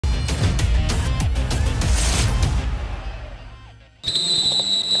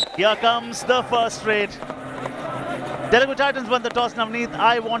Here comes the first raid. Telugu Titans won the toss. Navneet,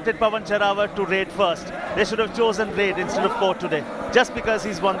 I wanted Pawan Sehrawat to raid first. They should have chosen raid instead of court today, just because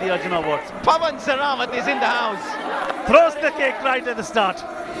he's won the Arjuna Awards. Pawan Sehrawat is in the house. Throws the kick right at the start.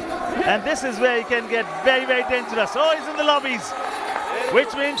 And this is where he can get very, very dangerous. Oh, he's in the lobbies,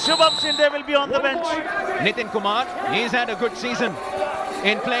 which means Shubham Shinde will be on the bench. Nitin Kumar, he's had a good season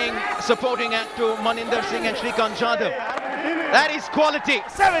in playing supporting act to Maninder Singh and Shrikant Jadhav. That is quality.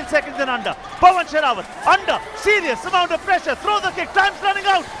 7 seconds and under. Pawan Sehrawat under serious amount of pressure. Throw the kick. Time's running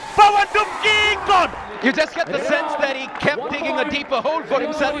out. Pawan Dumki gone. You just get the sense that he kept digging a deeper hole for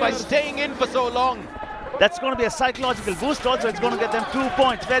himself by staying in for so long. That's going to be a psychological boost. Also, it's going to get them 2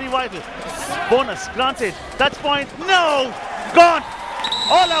 points. Very vital. Bonus granted. Touch point. No. Gone.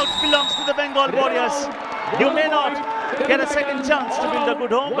 All out belongs to the Bengal Warriors. You may not get a second chance to build a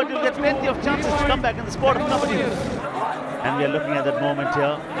good home, but you'll get plenty of chances to come back in the sport of Kabaddi. And we are looking at that moment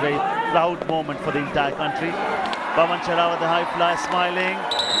here. Very proud moment for the entire country. Pawan Sehrawat, the high flyer, smiling.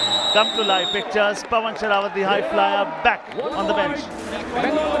 Come to live pictures. Pawan Sehrawat, the high flyer, back on the bench.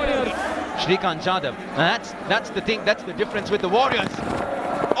 Shrikant Jadhav. That's the thing. That's the difference with the Warriors.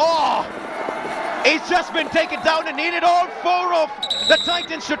 Oh! He's just been taken down and needed all 4 of the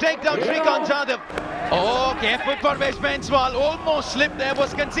Titans to take down Shrikant Jadhav. Oh, careful for Vaibhav. Almost slipped there,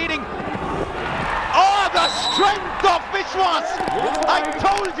 was conceding. Oh, the strength of Vishwas! I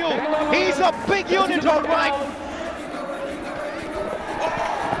told you, he's a big unit, all right.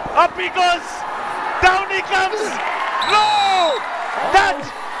 Up he goes, down he comes. No! That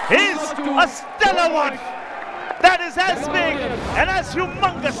is a stellar one. That is as big and as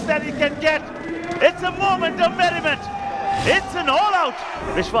humongous that he can get. It's a moment of merriment. It's an all-out.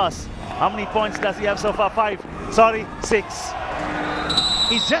 Vishwas, how many points does he have so far? 5. Sorry, 6.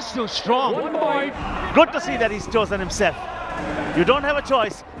 He's just too strong. 1 point. Good to see that he's chosen himself. You don't have a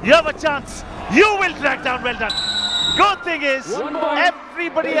choice. You have a chance. You will drag down. Well done. Good thing is,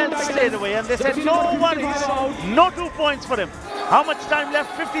 everybody else stayed away and they said no worries. No 2 points for him. How much time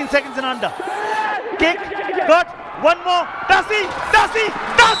left? 15 seconds and under. Kick. Got. 1 more. Does he? Does he?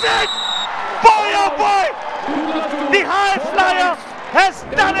 Does it? Boy, oh boy! The high flyer has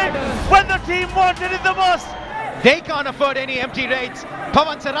done it when the team wanted it the most. They can't afford any empty raids.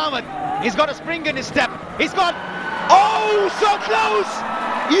 Pawan Sehrawat, he's got a spring in his step. He's got, oh, so close,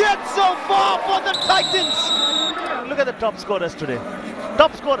 yet so far for the Titans. Look at the top scorers today.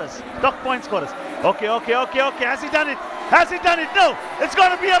 Top scorers, top point scorers. Okay. Has he done it? Has he done it? No. It's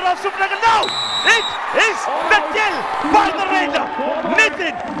going to be a rough super dragon. No! It is the kill by the Raider.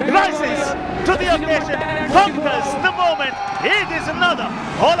 Nitin rises to the occasion, conquers the moment. It is another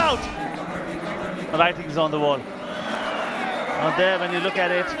all out. Writings on the wall. Out there, when you look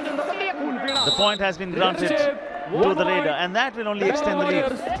at it, the point has been granted to the Raider, and that will only extend the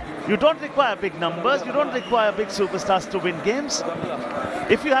lead. You don't require big numbers, you don't require big superstars to win games.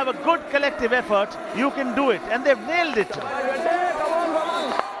 If you have a good collective effort, you can do it, and they've nailed it.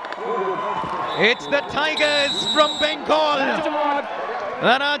 It's the Tigers from Bengal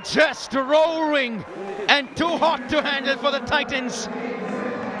that are just roaring and too hot to handle for the Titans.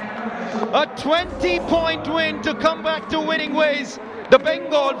 A 20-point win to come back to winning ways. The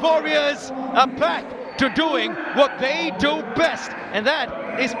Bengal Warriors are back to doing what they do best, and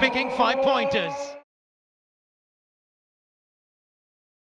that is picking 5-pointers.